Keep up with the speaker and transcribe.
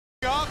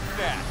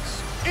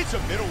It's a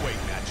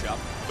middleweight matchup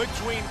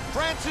between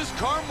Francis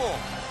Carmont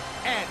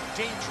and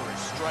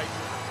dangerous striker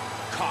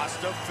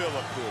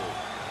Philippou.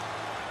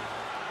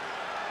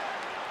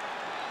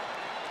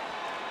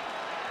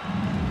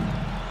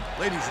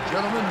 Ladies and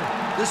gentlemen,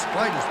 this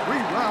fight is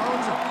 3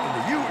 rounds in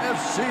the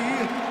UFC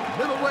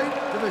middleweight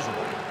division.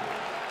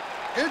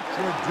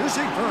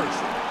 Introducing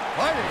first,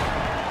 fighting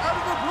out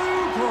of the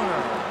blue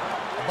corner,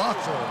 a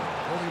boxer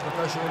holding a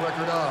professional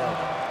record of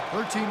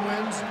 13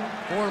 wins,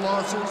 4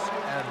 losses,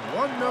 and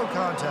 1 no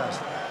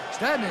contest.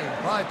 Standing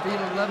 5 feet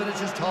 11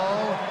 inches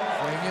tall,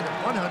 weighing in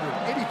at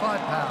 185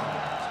 pounds.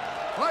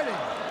 Fighting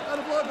out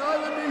of Long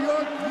Island, New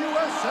York,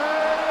 USA,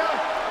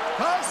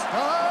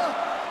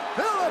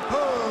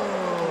 Philippou.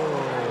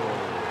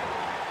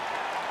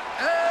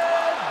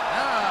 And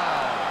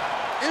now,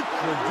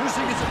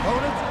 introducing his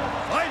opponent,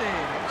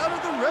 fighting out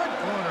of the red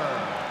corner,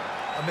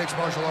 a mixed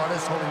martial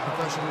artist holding a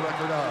professional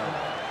record of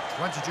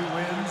 22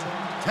 wins,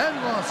 10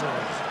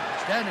 losses,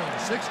 standing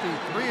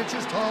 63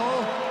 inches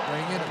tall,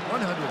 weighing in at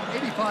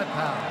 185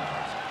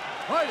 pounds.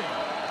 Fighting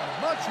out of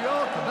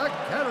Montreal, Quebec,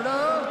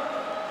 Canada,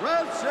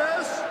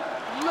 Francis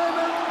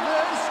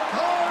Limitless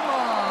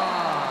Carmont.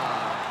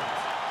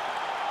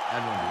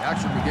 And when the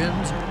action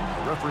begins,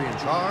 the referee in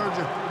charge,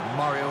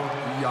 Mario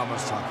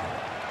Yamasaki.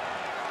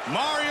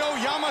 Mario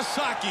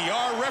Yamasaki,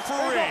 our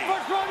referee.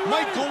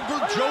 Mike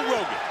Goldberg, Joe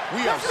Rogan.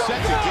 We are set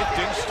to get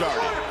things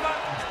started.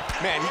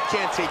 Man, he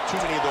can't take too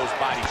many of those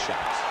body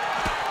shots.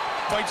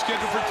 Fight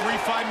scheduled for 3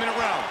 5-minute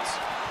rounds.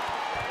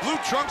 Blue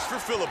trunks for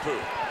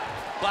Philippou.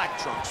 Black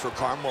trunks for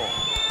Carmont.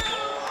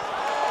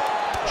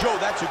 Joe,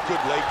 that's a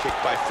good leg kick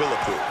by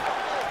Philippou.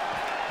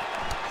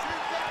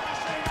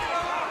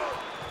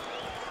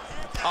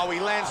 Oh,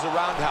 he lands the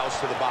roundhouse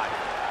to the body.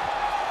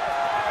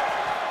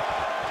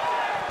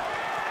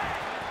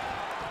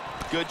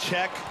 Good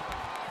check.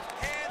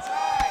 Hands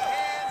high,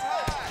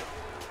 hands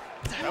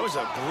high. That was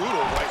a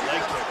brutal right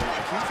leg kick,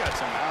 Mike. He's got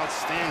some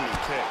outstanding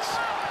kicks.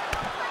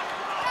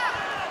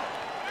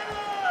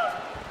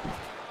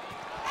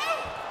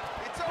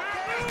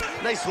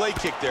 Nice leg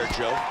kick there,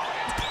 Joe.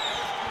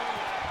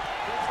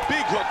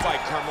 Big hook by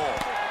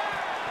Carmont.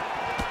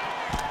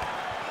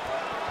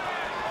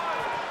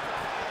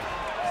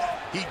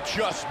 He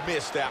just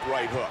missed that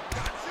right hook.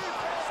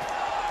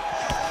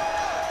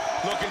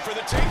 Looking for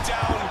the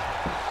takedown.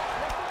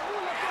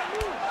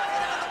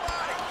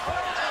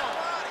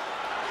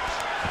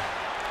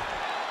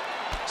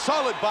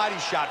 Solid body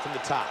shot from the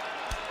top.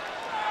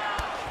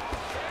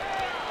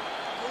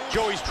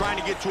 Joey's trying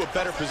to get to a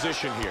better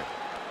position here.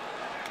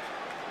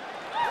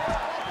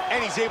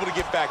 And he's able to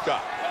get back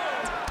up.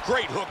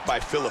 Great hook by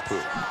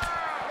Philippou.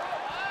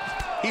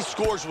 He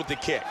scores with the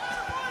kick.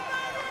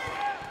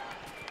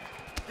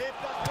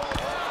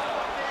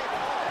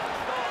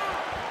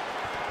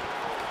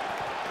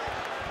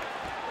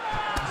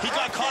 He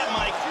got caught,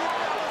 Mike.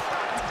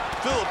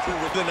 Philippou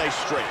with a nice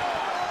straight.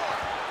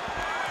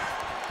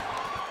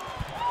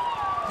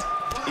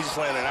 He's just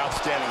landing an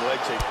outstanding leg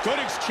kick. Good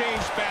exchange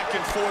back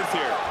and forth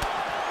here.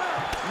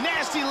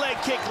 Nasty leg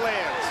kick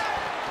lands.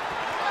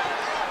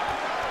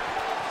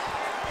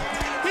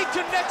 He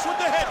connects with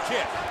the head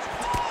kick.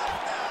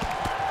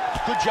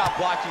 Good job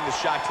blocking the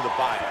shot to the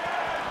body.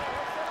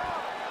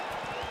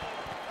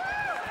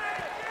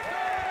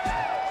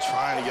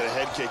 Trying to get a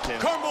head kick in.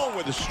 Carmont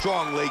with a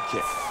strong leg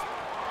kick.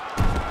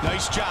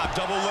 Nice job,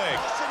 double leg.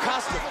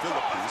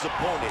 Philippou's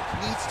opponent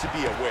needs to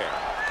be aware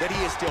that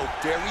he is still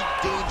very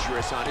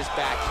dangerous on his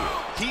back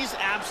here. He's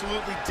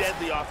absolutely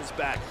deadly off his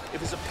back. If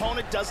his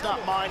opponent does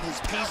not mind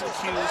his P's and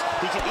Q's,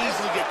 he can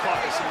easily get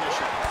caught in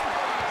submission.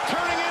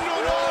 Turning into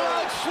an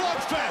all-out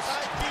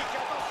slugfest.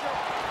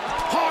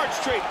 Hard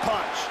straight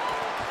punch.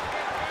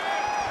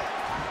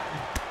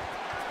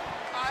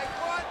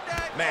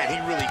 Man, he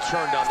really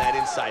turned on that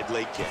inside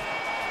leg kick.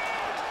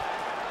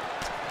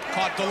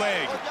 Caught the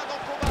leg.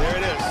 There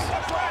it is.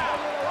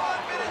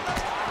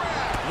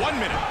 1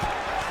 minute.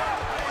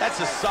 That's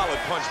a solid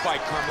punch by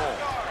Carmont.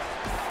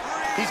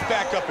 He's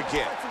back up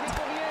again.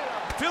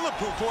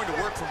 Philippou going to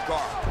work from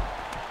guard.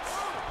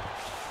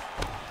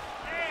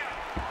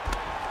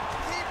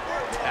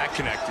 That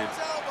connected.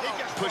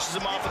 Pushes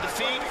him off of the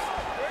feet.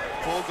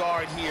 Full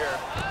guard here.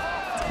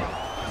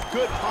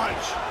 Good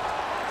punch.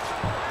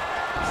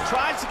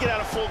 Tries to get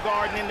out of full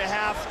guard and into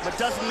half, but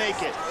doesn't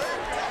make it.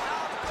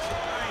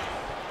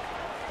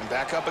 And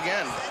back up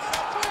again.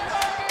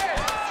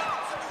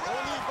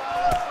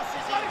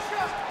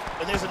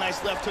 And there's a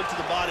nice left hook to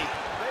the body.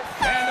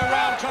 And the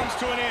round comes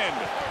to an end.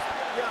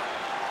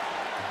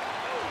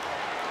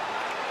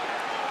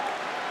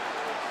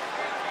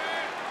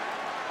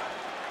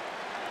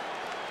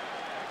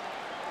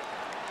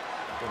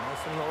 Go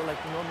nice and low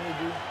like you normally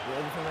do. Do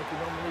everything like you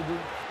normally do.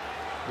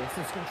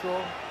 Distance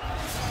control.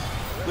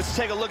 Let's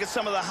take a look at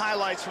some of the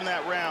highlights from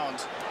that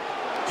round.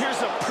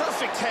 Here's a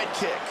perfect head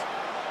kick.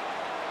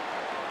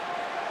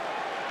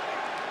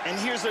 And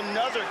here's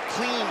another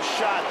clean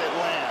shot that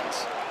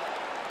lands.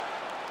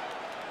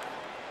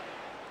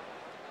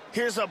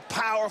 Here's a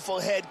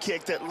powerful head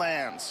kick that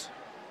lands.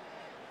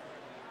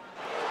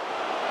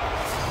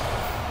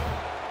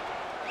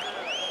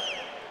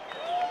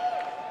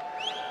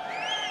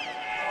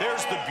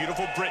 There's the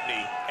beautiful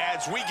Brittany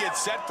as we get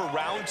set for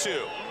round 2.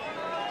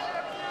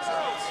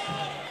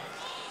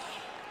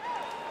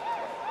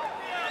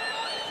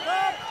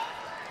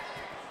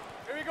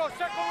 Here we go,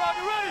 second round.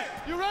 You ready?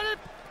 You ready?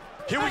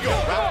 Here we go,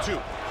 round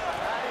 2.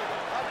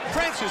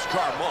 Francis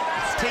Carmont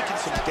has taken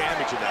some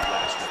damage in that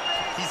last one.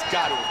 He's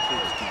got to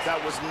improve his defense.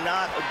 That was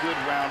not a good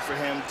round for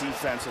him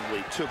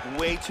defensively. Took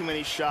way too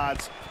many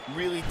shots.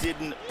 Really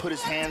didn't put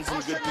his hands in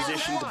a good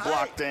position to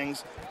block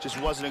things.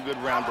 Just wasn't a good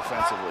round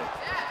defensively.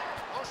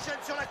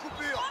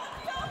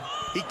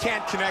 He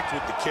can't connect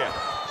with the kick.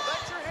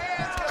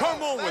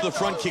 Carmont with a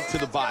front kick to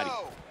the body.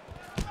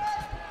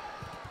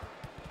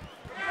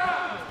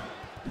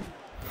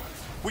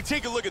 We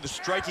take a look at the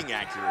striking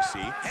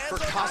accuracy for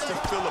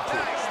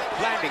Philippou,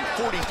 landing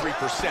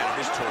 43% of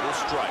his total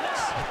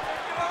strikes.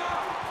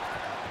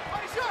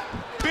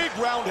 Big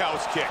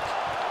roundhouse kick.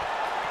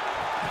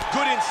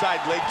 Good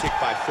inside leg kick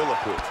by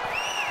Philippou.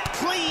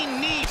 Clean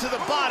knee to the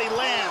body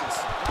lands.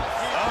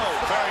 Oh,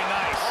 very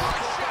nice.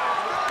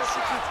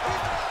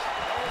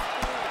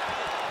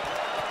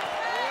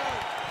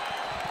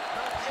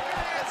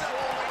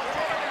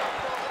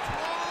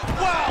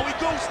 Wow, he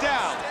goes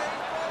down.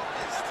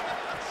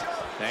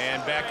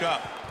 And back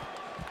up.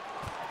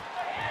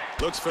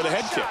 Looks for the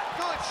head kick.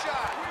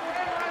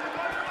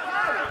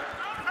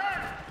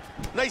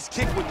 Nice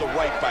kick with the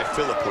right by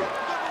Philippou.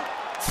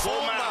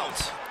 Full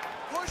mount.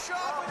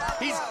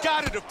 He's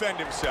got to defend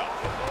himself.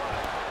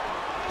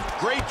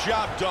 Great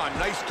job done.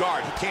 Nice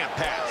guard. He can't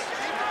pass.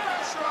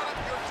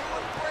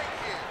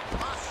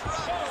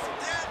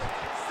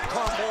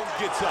 Carmont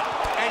gets up,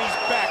 and he's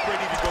back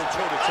ready to go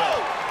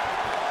toe-to-toe.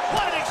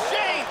 What an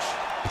exchange!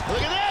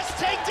 Look at this,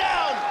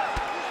 takedown!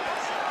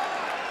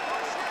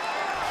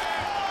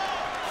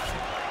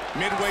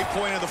 Midway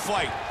point of the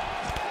fight.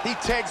 He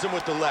tags him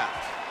with the left.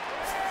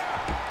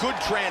 Good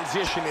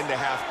transition into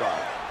half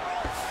guard.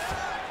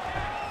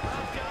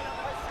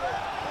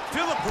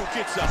 Philippou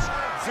gets up.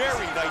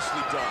 Very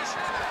nicely done.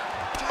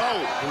 Oh,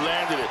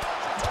 landed it.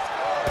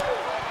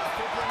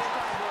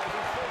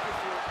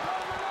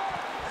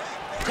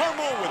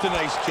 Carmont with a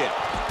nice kick.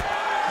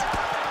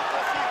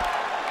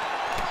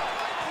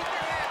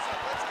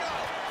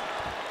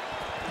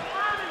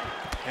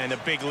 And a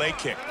big leg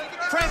kick.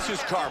 Francis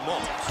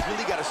Carmont's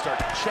really got to start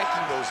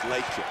checking those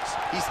leg kicks.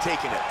 He's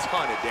taking a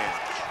ton of damage.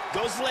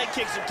 Those leg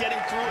kicks are getting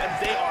through, and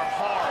they are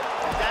hard.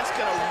 And that's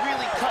going to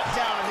really cut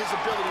down on his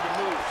ability to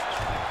move.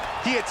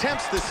 He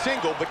attempts the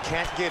single, but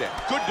can't get it.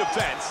 Good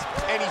defense,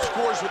 and he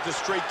scores with the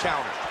straight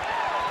counter.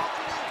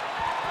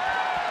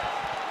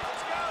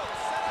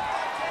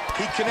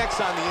 He connects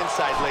on the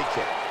inside leg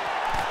kick.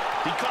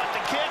 He caught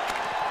the kick.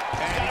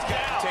 And he's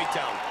got the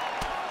takedown.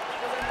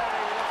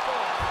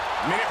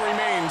 Minute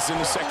remains in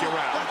the second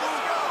round.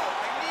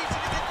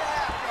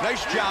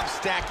 Nice job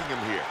stacking him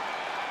here.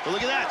 But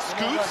look at that,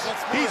 scoots.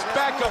 He's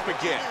back up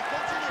again.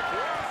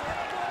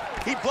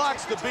 He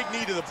blocks the big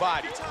knee to the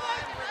body.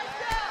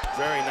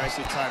 Very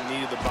nicely timed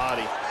knee to the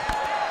body.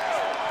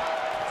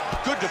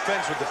 Good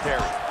defense with the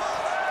parry.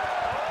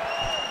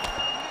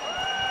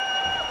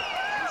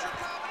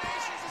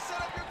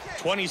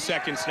 20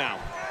 seconds now.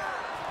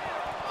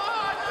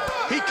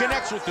 He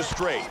connects with the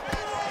straight.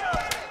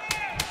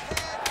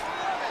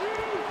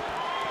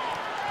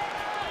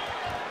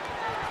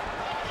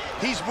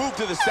 He's moved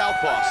to the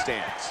southpaw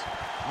stance.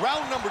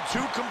 Round number 2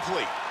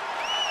 complete.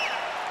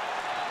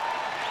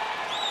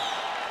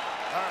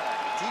 All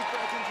right, deep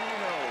breath into your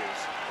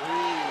nose.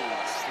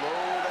 Breathe,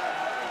 slow that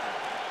breath.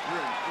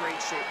 You're in great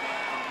shape, man,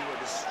 and you are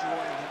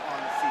destroying him on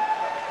the feet.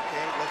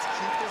 Okay, let's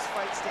keep this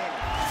fight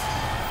standing.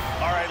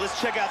 All right, let's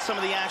check out some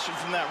of the action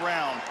from that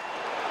round.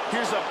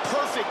 Here's a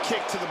perfect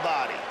kick to the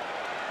body.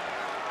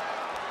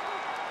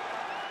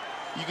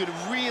 You could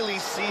really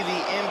see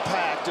the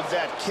impact of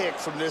that kick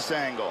from this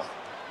angle.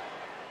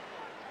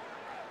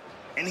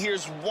 And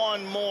here's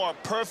one more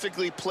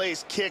perfectly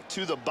placed kick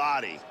to the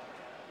body.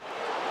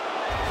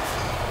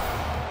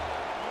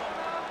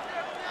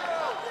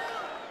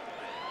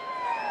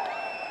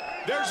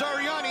 There's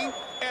Ariani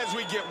as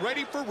we get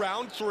ready for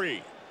round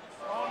 3.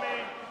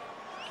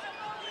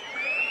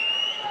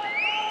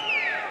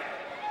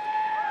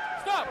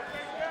 Stop!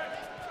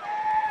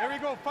 Here we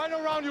go,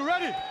 final round. You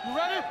ready? You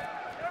ready?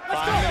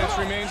 5 minutes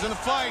remains in the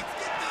fight.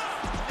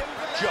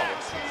 Joe,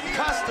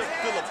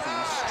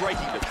 Philippou's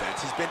striking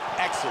defense has been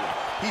excellent.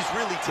 He's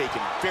really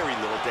taken very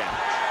little damage.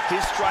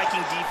 His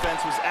striking defense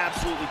was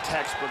absolutely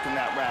textbook in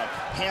that round.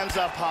 Hands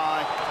up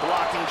high,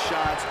 blocking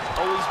shots,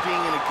 always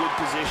being in a good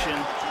position.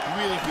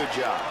 Really good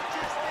job.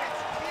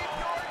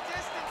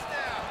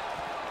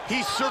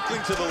 He's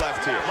circling to the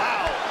left here.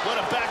 Wow, what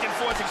a back and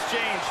forth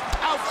exchange.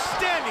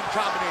 Outstanding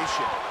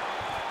combination.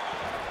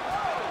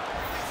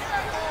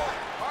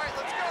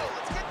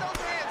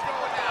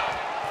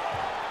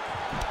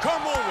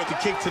 Carmont with the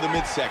kick to the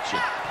midsection.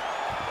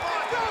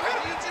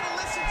 I need you to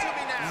listen to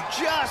me now.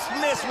 Just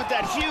missed with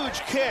that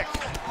huge kick.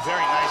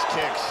 Very nice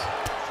kicks.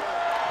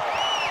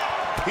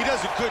 He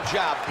does a good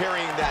job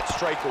parrying that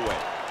strike away.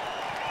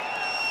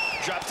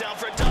 Drop down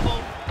for a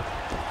double.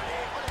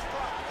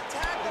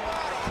 Attack the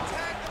body,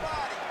 attack the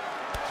body.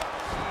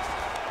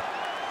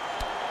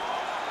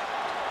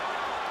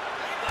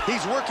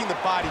 He's working the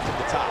body from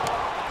the top.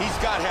 He's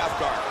got half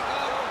guard.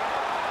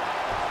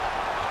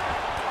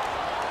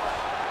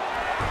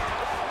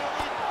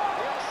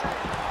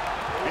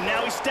 And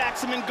now he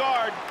stacks him in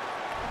guard.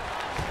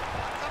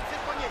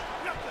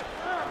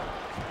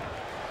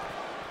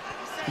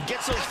 He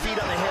gets those feet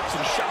on the hips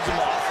and shoves him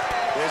off.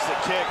 There's the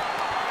kick.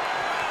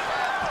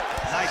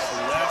 Nice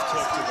left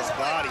hook to the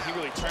body. He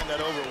really turned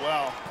that over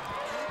well.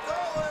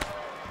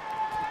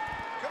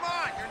 Come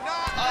on, you're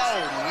not. Oh,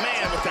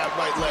 man, with that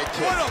right leg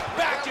kick. What a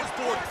back and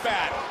forth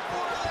battle.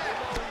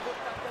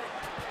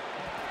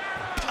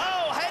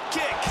 Oh, head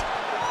kick.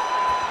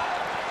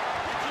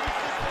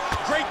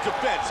 Great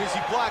defense as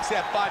he blocks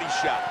that body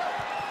shot.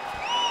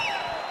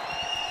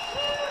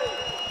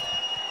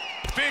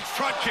 Big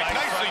front kick,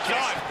 nicely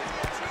done.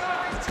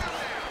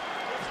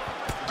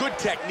 Good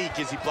technique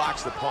as he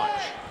blocks the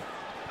punch.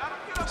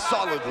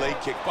 Solid leg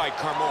kick by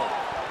Carmont.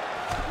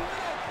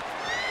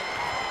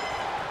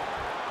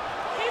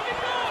 Keep it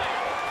going.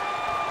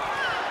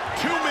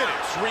 2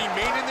 minutes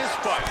remain in this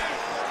fight.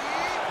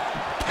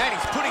 And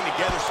he's putting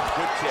together some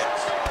good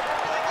kicks.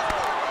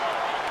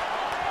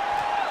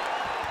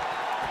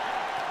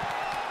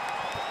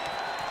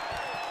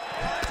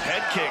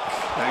 Head kick.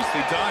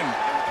 Nicely done.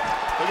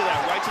 Look at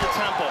that, right to the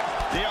temple.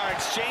 They are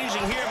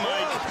exchanging here,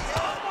 Mike.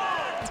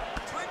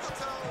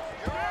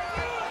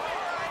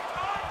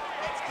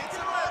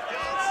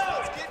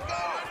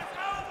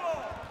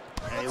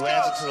 And he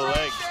lands it to the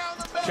leg.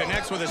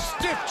 Connects with a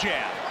stiff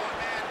jab.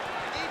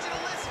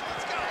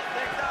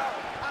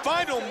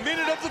 Final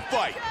minute of the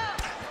fight.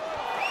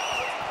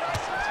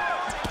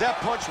 That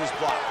punch was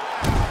blocked.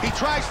 He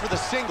tries for the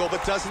single,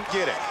 but doesn't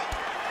get it.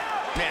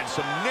 Man,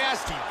 some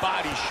nasty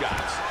body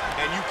shots.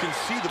 And you can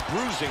see the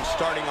bruising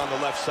starting on the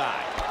left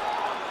side.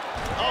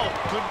 Oh,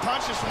 good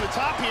punches from the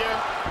top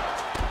here.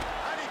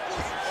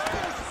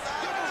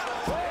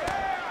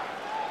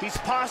 He's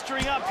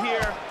posturing up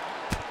here.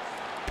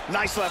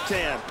 Nice left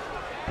hand.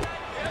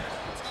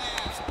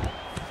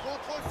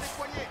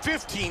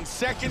 15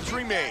 seconds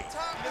remain.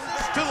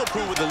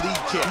 Philippou with the lead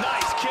kick.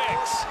 Nice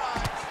kicks.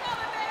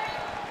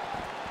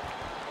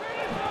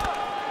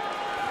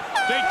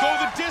 They go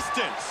the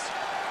distance.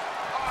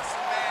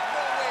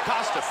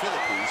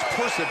 Philippou's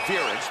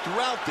perseverance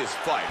throughout this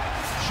fight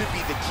should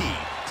be the key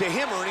to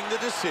him earning the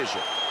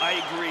decision.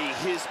 I agree.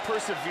 His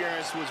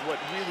perseverance was what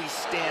really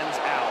stands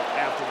out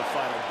after the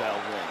final bell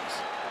rings.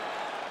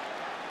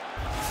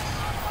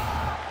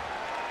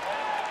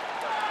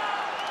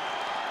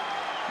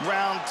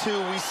 Round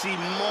 2, we see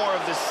more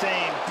of the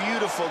same.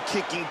 Beautiful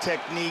kicking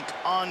technique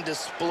on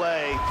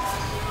display.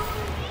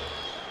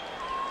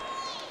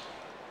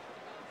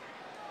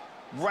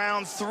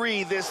 Round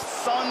 3, this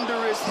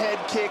thunderous head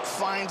kick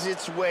finds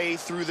its way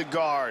through the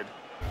guard.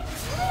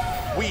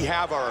 We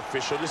have our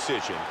official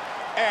decision,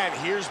 and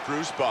here's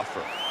Bruce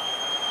Buffer.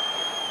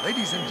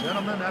 Ladies and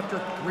gentlemen, after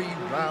 3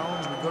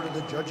 rounds, we go to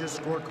the judges'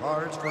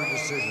 scorecards for a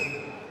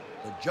decision.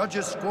 The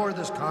judges score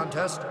this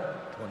contest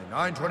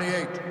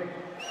 29-28,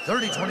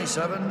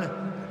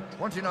 30-27,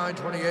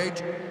 29-28,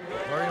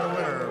 declaring the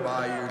winner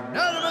by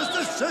unanimous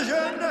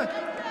decision,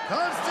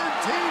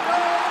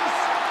 Konstantinos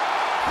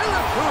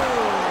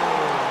Philippou.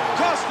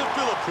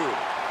 Philippou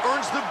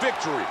earns the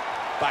victory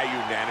by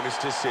unanimous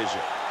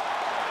decision.